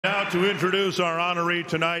Now to introduce our honoree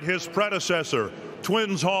tonight, his predecessor,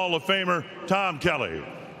 Twins Hall of Famer Tom Kelly. If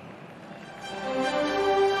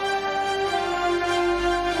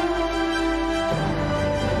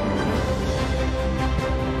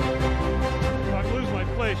I lose my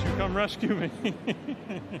place, you come rescue me.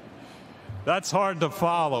 That's hard to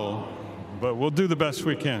follow, but we'll do the best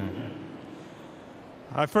we can.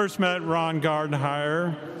 I first met Ron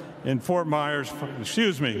Gardenhire in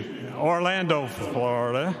Orlando,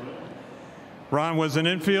 Florida. Ron was an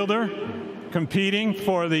infielder competing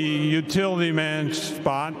for the utility man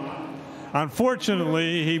spot.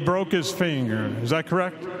 Unfortunately, he broke his finger. Is that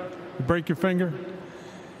correct? You break your finger?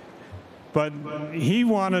 But he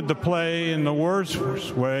wanted to play in the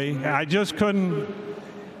worst way. I just couldn't,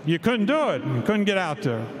 you couldn't do it. You couldn't get out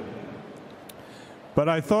there. But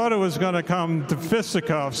I thought it was going to come to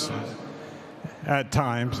fisticuffs at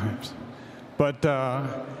times. But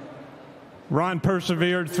Ron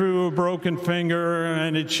persevered through a broken finger,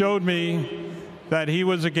 and it showed me that he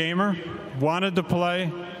was a gamer, wanted to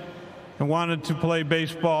play, and wanted to play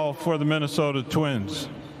baseball for the Minnesota Twins.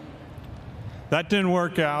 That didn't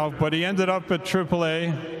work out, but he ended up at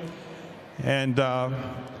AAA, and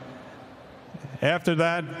after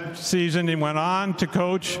that season, he went on to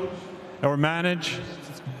coach or manage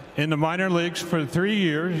in the minor leagues for 3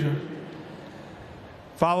 years,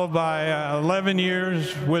 followed by 11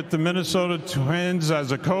 years with the Minnesota Twins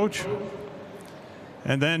as a coach.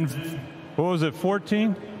 And then, what was it,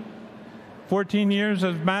 14 years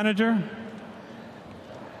as manager?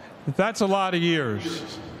 That's a lot of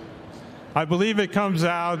years. I believe it comes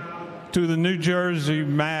out to the New Jersey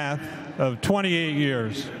math of 28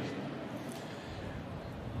 years.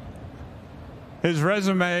 His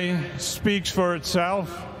resume speaks for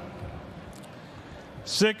itself.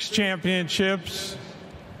 6 championships,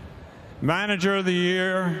 Manager of the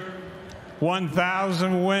Year,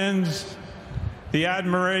 1,000 wins, the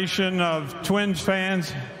admiration of Twins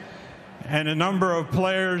fans, and a number of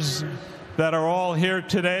players that are all here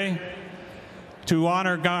today to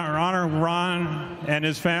honor Ron and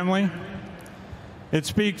his family. It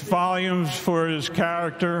speaks volumes for his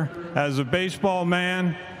character as a baseball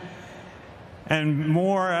man and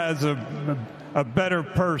more as a better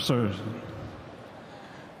person.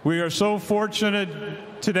 We are so fortunate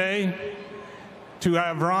today to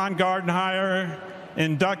have Ron Gardenhire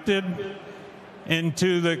inducted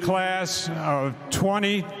into the class of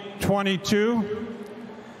 2022,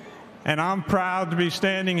 and I'm proud to be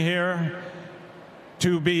standing here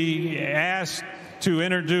to be asked to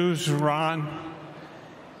introduce Ron,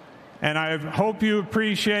 and I hope you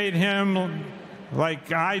appreciate him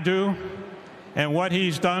like I do and what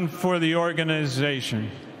he's done for the organization.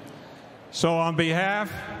 So on behalf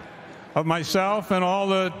of myself and all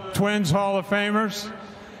the Twins Hall of Famers,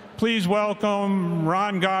 please welcome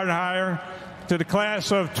Ron Gardenhire to the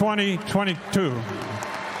class of 2022.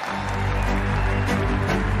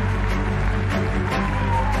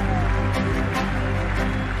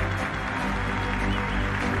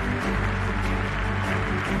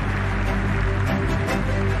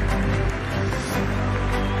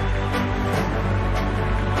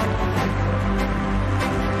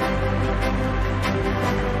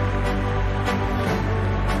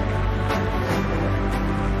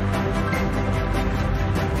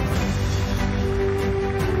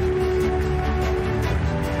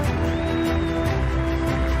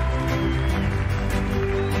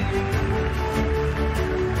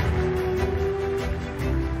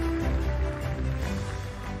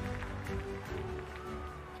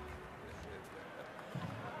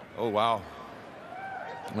 Oh, wow.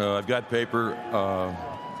 I've got paper,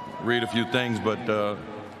 read a few things, but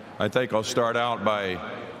I think I'll start out by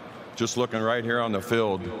just looking right here on the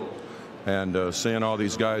field and seeing all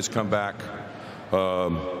these guys come back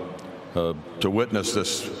to witness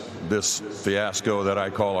this fiasco that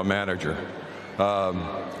I call a manager.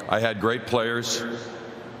 I had great players,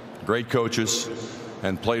 great coaches,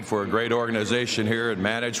 and played for a great organization here and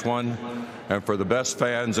managed one, and for the best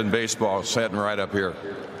fans in baseball sitting right up here.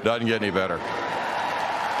 Doesn't get any better.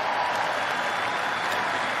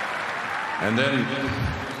 And then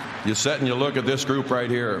you sit and you look at this group right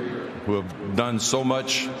here who have done so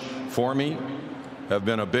much for me, have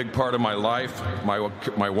been a big part of my life,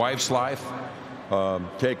 my wife's life,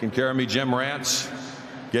 taking care of me. Jim Rantz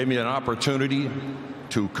gave me an opportunity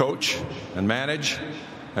to coach and manage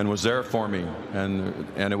and was there for me, and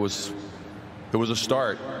it was a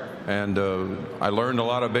start, and I learned a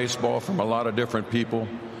lot of baseball from a lot of different people.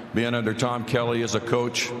 Being under Tom Kelly as a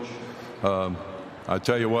coach, I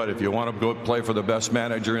tell you what, if you want to go play for the best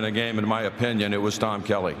manager in a game, in my opinion, it was Tom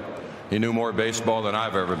Kelly. He knew more baseball than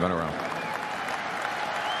I've ever been around.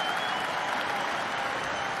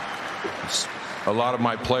 A lot of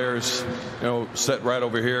my players, sit right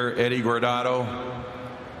over here. Eddie Guardado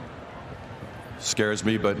scares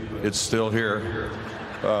me, but it's still here.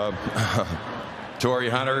 Torrey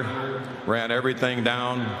Hunter ran everything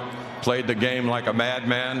down, played the game like a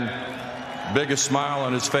madman. Biggest smile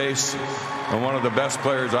on his face, and one of the best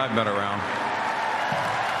players I've been around.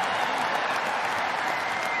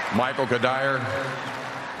 Michael Gardy,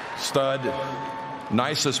 stud,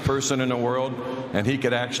 nicest person in the world, and he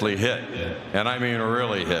could actually hit, and I mean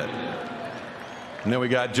really hit. And then we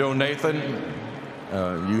got Joe Nathan.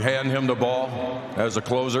 You hand him the ball as a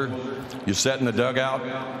closer, you sit in the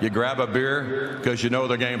dugout, you grab a beer because you know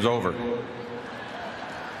the game's over.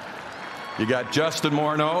 You got Justin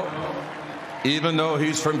Morneau. Even though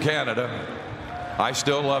he's from Canada, I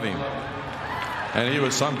still love him, and he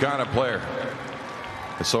was some kind of player.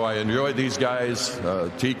 So I enjoyed these guys.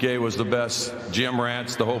 TK was the best, Jim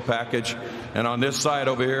Rance, the whole package. And on this side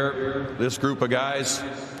over here, this group of guys,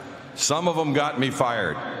 some of them got me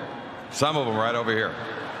fired. Some of them right over here.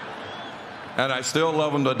 And I still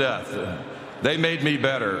love them to death. They made me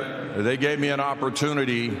better. They gave me an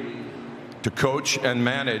opportunity to coach and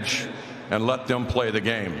manage and let them play the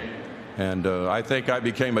game. And I think I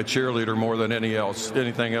became a cheerleader more than anything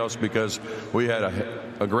else, because we had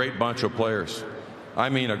a great bunch of players. I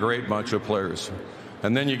mean, a great bunch of players.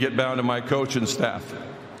 And then you get down to my coaching staff: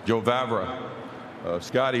 Joe Vavra,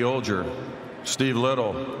 Scotty Olger, Steve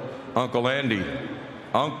Little, Uncle Andy.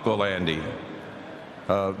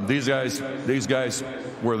 These guys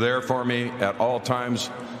were there for me at all times.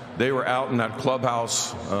 They were out in that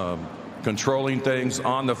clubhouse, controlling things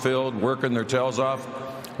on the field, working their tails off,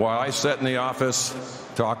 while I sat in the office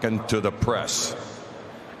talking to the press.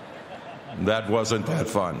 That wasn't that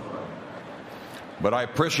fun. But I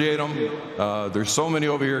appreciate them. There's so many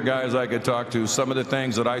over here guys I could talk to. Some of the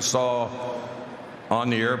things that I saw on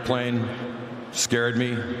the airplane scared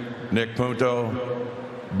me. Nick Punto,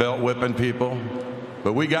 belt whipping people.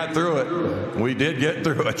 But we got through it. We did get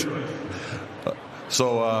through it.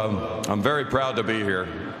 So I'm very proud to be here.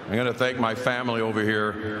 I'm going to thank my family over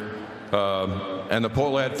here. And the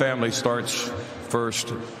Pohlad family starts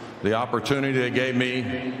first. The opportunity they gave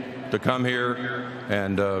me to come here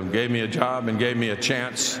and gave me a job and gave me a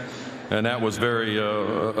chance, and that was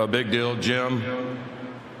a big deal. Jim. And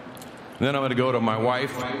then I'm going to go to my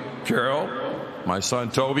wife, Carol, my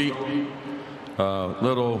son, Toby,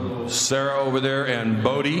 little Sarah over there, and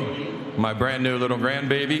Bodie, my brand new little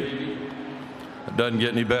grandbaby. It doesn't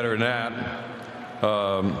get any better than that.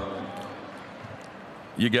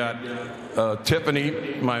 You got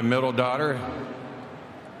Tiffany, my middle daughter,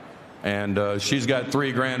 and she's got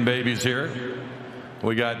 3 grandbabies here.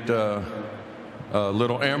 We got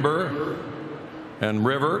little Amber and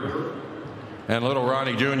River and little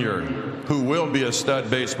Ronnie Jr., who will be a stud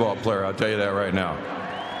baseball player. I'll tell you that right now.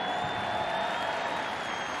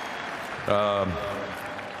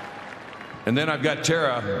 And then I've got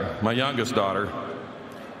Tara, my youngest daughter,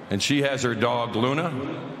 and she has her dog Luna.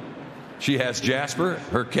 She has Jasper,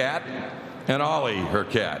 her cat, and Ollie, her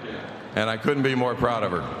cat. And I couldn't be more proud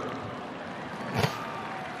of her.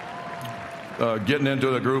 Getting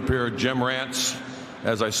into the group here, Jim Rance,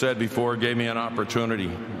 as I said before, gave me an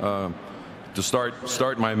opportunity to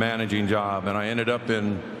start my managing job. And I ended up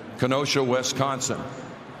in Kenosha, Wisconsin.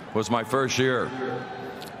 Was my first year.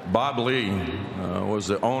 Bob Lee was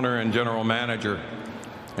the owner and general manager.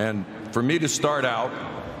 And for me to start out,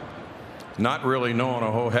 not really knowing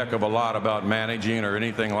a whole heck of a lot about managing or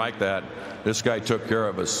anything like that, this guy took care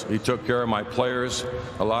of us. He took care of my players,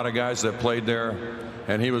 a lot of guys that played there,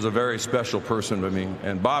 and he was a very special person to me.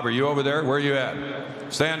 And Bob, are you over there? Where are you at?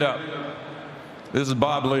 Stand up. This is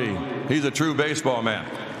Bob Lee. He's a true baseball man.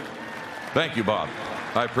 Thank you, Bob.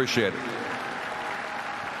 I appreciate it.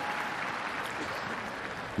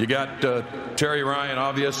 You got Terry Ryan,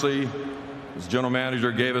 obviously. As general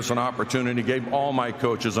manager, gave us an opportunity, gave all my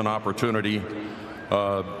coaches an opportunity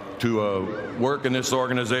to work in this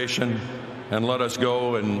organization and let us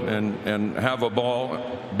go and have a ball.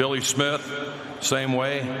 Billy Smith, same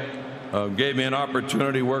way, gave me an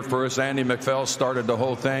opportunity to work for us. Andy McPhail started the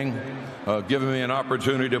whole thing, giving me an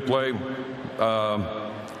opportunity to play.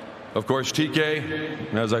 Of course,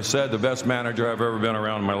 TK, as I said, the best manager I've ever been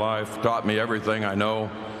around in my life, taught me everything I know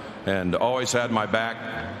and always had my back.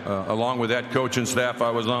 Along with that coaching staff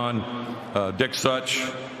I was on, Dick Such,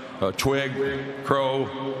 Twig,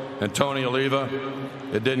 Crow, and Tony Oliva.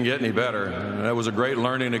 It didn't get any better. And that was a great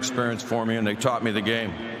learning experience for me, and they taught me the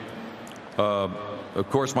game. Of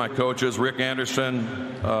course, my coaches, Rick Anderson,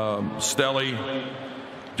 Stelly,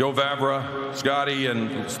 Joe Vavra, Scotty,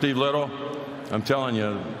 and Steve Little. I'm telling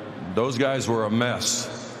you, those guys were a mess.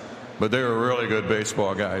 but they were really good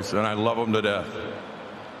baseball guys, and I love them to death.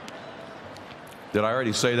 Did I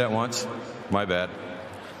already say that once? My bad.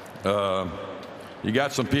 You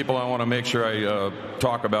got some people I want to make sure I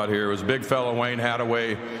talk about here. It was big fellow Wayne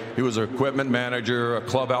Hadaway. He was an equipment manager, a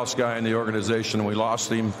clubhouse guy in the organization, and we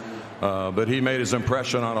lost him. But he made his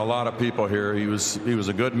impression on a lot of people here. He was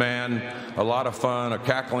a good man, a lot of fun, a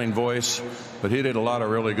cackling voice, but he did a lot of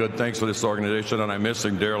really good things for this organization, and I miss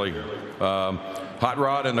him dearly. Hot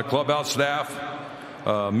Rod and the clubhouse staff,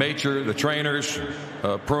 Macher, the trainers,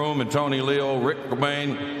 Proom and Tony Leo, Rick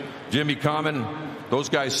Romaine, Jimmy Common, those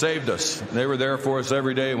guys saved us. They were there for us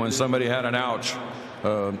every day when somebody had an ouch,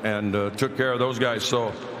 and took care of those guys.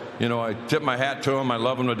 So, you know, I tip my hat to them. I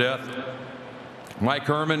love them to death. Mike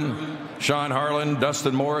Herman, Sean Harlan,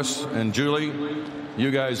 Dustin Morris, and Julie,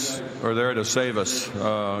 you guys are there to save us.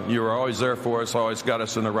 You were always there for us, always got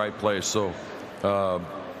us in the right place. So,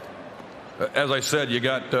 as I said, you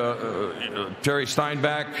got Terry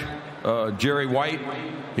Steinbach, Jerry White.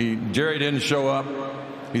 Jerry didn't show up.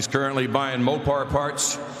 He's currently buying Mopar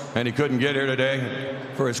parts, and he couldn't get here today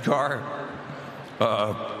for his car.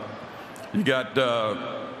 You got,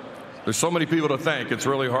 there's so many people to thank. It's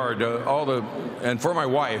really hard. And for my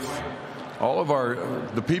wife, all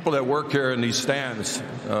of the people that work here in these stands,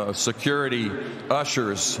 security,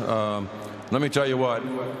 ushers. Let me tell you what,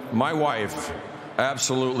 my wife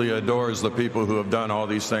absolutely adores the people who have done all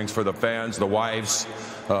these things for the fans, the wives.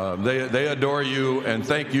 They adore you, and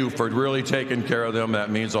thank you for really taking care of them.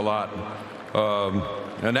 That means a lot.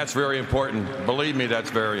 And that's very important. Believe me,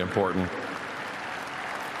 that's very important.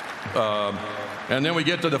 And then we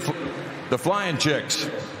get to the flying chicks.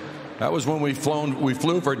 That was when we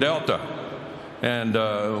flew for Delta.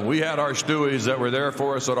 And we had our Stewies that were there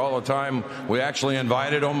for us at all the time. We actually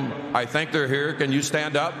invited them. I think they're here. Can you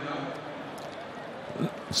stand up?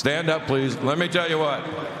 Stand up, please. Let me tell you what.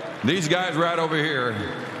 These guys right over here,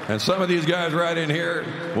 and some of these guys right in here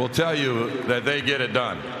will tell you that they get it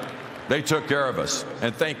done. They took care of us.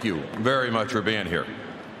 And thank you very much for being here.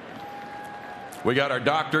 We got our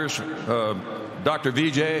doctors, Dr.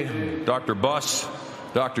 VJ, Dr. Buss,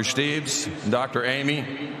 Dr. Steves, and Dr.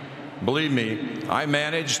 Amy. Believe me, I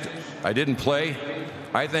managed. I didn't play.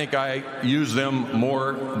 I think I used them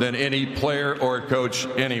more than any player or coach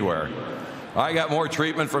anywhere. I got more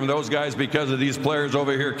treatment from those guys because of these players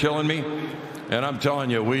over here killing me. And I'm telling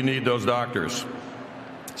you, we need those doctors.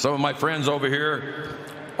 Some of my friends over here,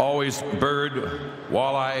 always bird,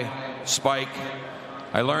 walleye, spike.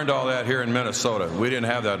 I learned all that here in Minnesota. We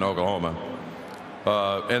didn't have that in Oklahoma.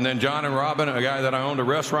 And then John and Robin, a guy that I owned a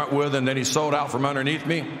restaurant with, and then he sold out from underneath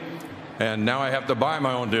me. And now I have to buy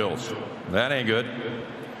my own deals. That ain't good.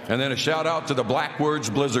 And then a shout out to the Blackwords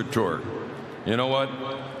Blizzard Tour. You know what?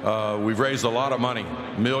 We've raised a lot of money,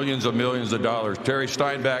 millions of dollars. Terry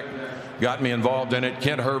Steinbach got me involved in it.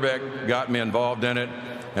 Kent Herbeck got me involved in it.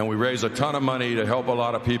 And we raised a ton of money to help a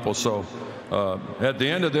lot of people. So at the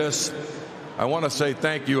end of this, I want to say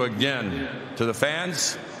thank you again to the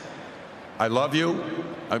fans. I love you.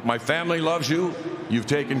 My family loves you. You've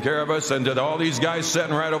taken care of us. And to all these guys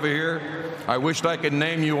sitting right over here, I wished I could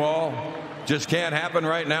name you all. Just can't happen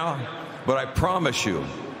right now. But I promise you,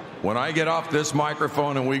 when I get off this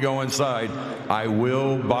microphone and we go inside, I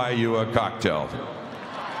will buy you a cocktail.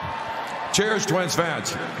 Cheers, Twins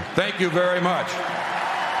fans. Thank you very much.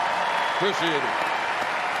 Appreciate it.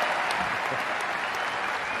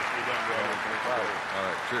 All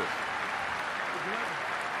right, cheers.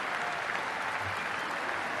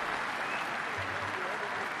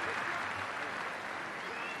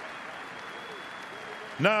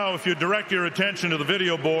 Now, if you direct your attention to the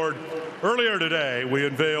video board, earlier today we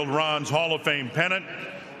unveiled Ron's Hall of Fame pennant,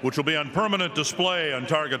 which will be on permanent display on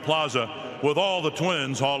Target Plaza with all the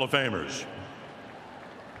Twins Hall of Famers.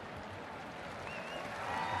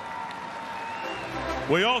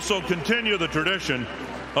 We also continue the tradition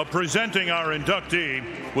of presenting our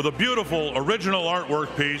inductee with a beautiful original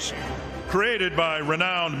artwork piece created by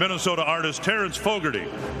renowned Minnesota artist Terrence Fogarty.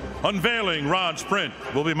 Unveiling Ron's print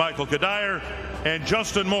will be Michael Gardy and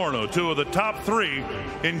Justin Morneau, two of the top 3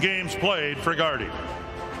 in games played for Gardy.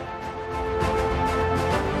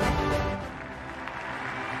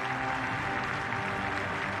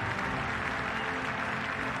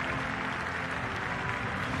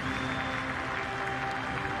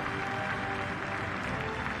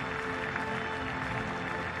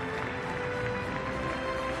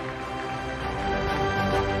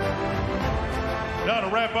 Now, to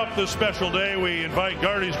wrap up this special day, we invite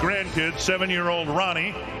Gardy's grandkids, 7-year-old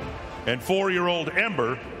Ronnie and 4-year-old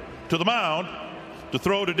Ember, to the mound to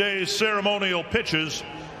throw today's ceremonial pitches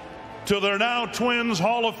to their now Twins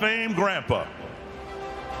Hall of Fame grandpa.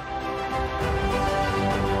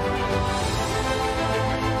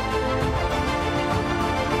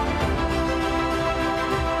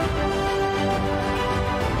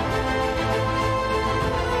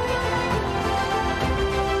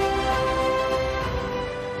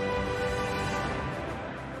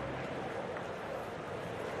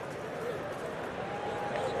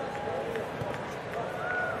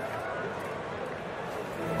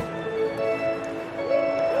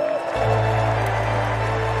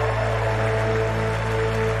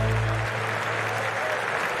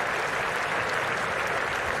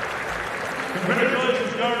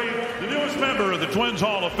 the Twins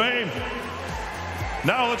Hall of Fame.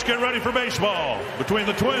 Now let's get ready for baseball between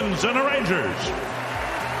the Twins and the Rangers.